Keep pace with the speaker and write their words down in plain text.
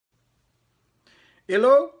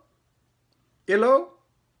Hello? Hello?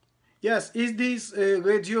 Yes, is this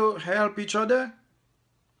radio help each other?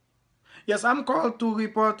 Yes, I'm called to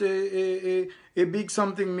report a big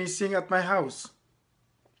something missing at my house.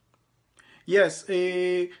 Yes,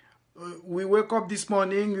 we wake up this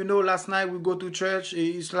morning. You know, last night we go to church.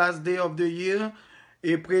 It's last day of the year.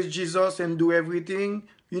 Praise Jesus and do everything.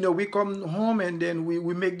 You know, we come home and then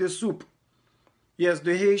we make the soup. Yes,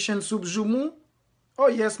 the Haitian soup joumou. Oh,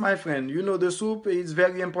 yes, my friend. You know, the soup is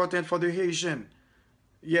very important for the Haitian.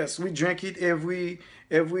 Yes, we drink it every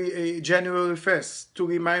January 1st to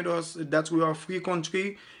remind us that we are a free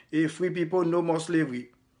country, a free people, no more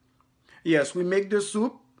slavery. Yes, we make the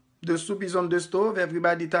soup. The soup is on the stove.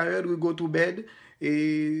 Everybody tired. We go to bed.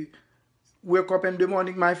 Wake up in the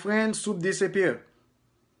morning, my friend. Soup disappear.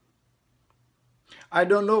 I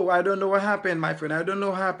don't know. I don't know what happened, my friend. I don't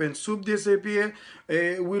know what happened. Soup disappear.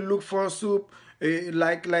 We look for soup.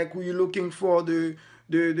 Like we looking for the.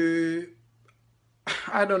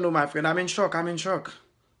 I don't know, my friend. I'm in shock. I'm in shock.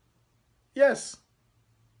 Yes.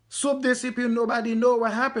 Soup disappear. Nobody know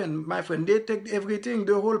what happened, my friend. They take everything.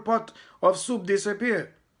 The whole pot of soup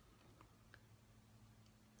disappear.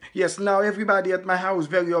 Yes, now everybody at my house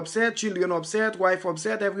very upset, children upset, wife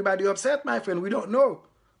upset, everybody upset, my friend. We don't know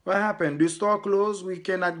what happened. The store closed. We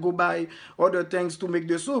cannot go buy other things to make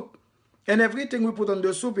the soup. And everything we put on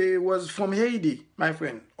the soup was from Haiti, my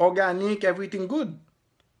friend. Organic, everything good.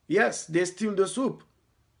 Yes, they steal the soup.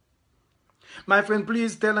 My friend,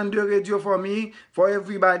 please tell on the radio for me, for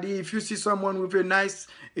everybody, if you see someone with a nice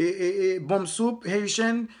bomb soup,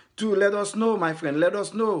 Haitian, to let us know, my friend. Let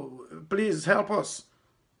us know. Please help us.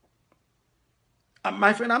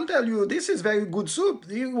 My friend, I'm telling you, this is very good soup.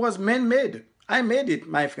 It was man-made. I made it,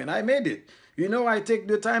 my friend. I made it. You know, I take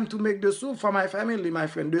the time to make the soup for my family, my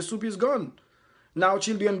friend. The soup is gone. Now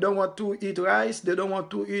children don't want to eat rice. They don't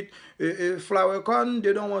want to eat flour corn.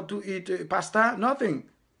 They don't want to eat pasta. Nothing.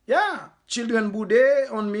 Yeah. Children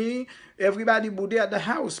boudet on me. Everybody boudet at the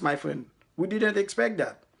house, my friend. We didn't expect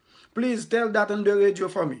that. Please tell that on the radio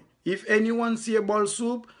for me. If anyone see a bowl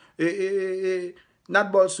soup,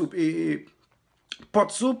 not bowl soup,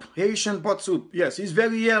 pot soup, Haitian pot soup. Yes, it's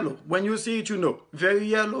very yellow. When you see it, you know. Very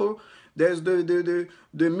yellow. There's the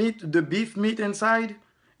meat, the beef meat inside.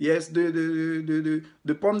 Yes, the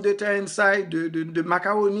pomme de terre inside, the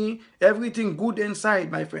macaroni, everything good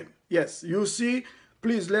inside, my friend. Yes, you see,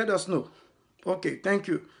 please let us know. Okay, thank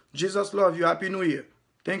you. Jesus love you. Happy New Year.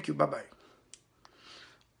 Thank you. Bye-bye.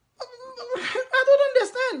 I don't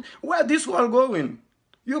understand where this world going.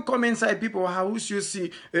 You come inside people's house, you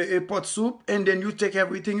see a pot soup, and then you take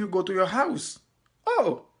everything, you go to your house.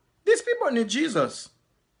 Oh, these people need Jesus.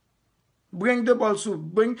 Bring the bowl soup,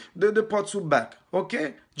 bring the pot soup back,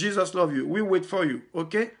 okay? Jesus love you. We wait for you,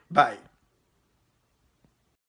 okay? Bye.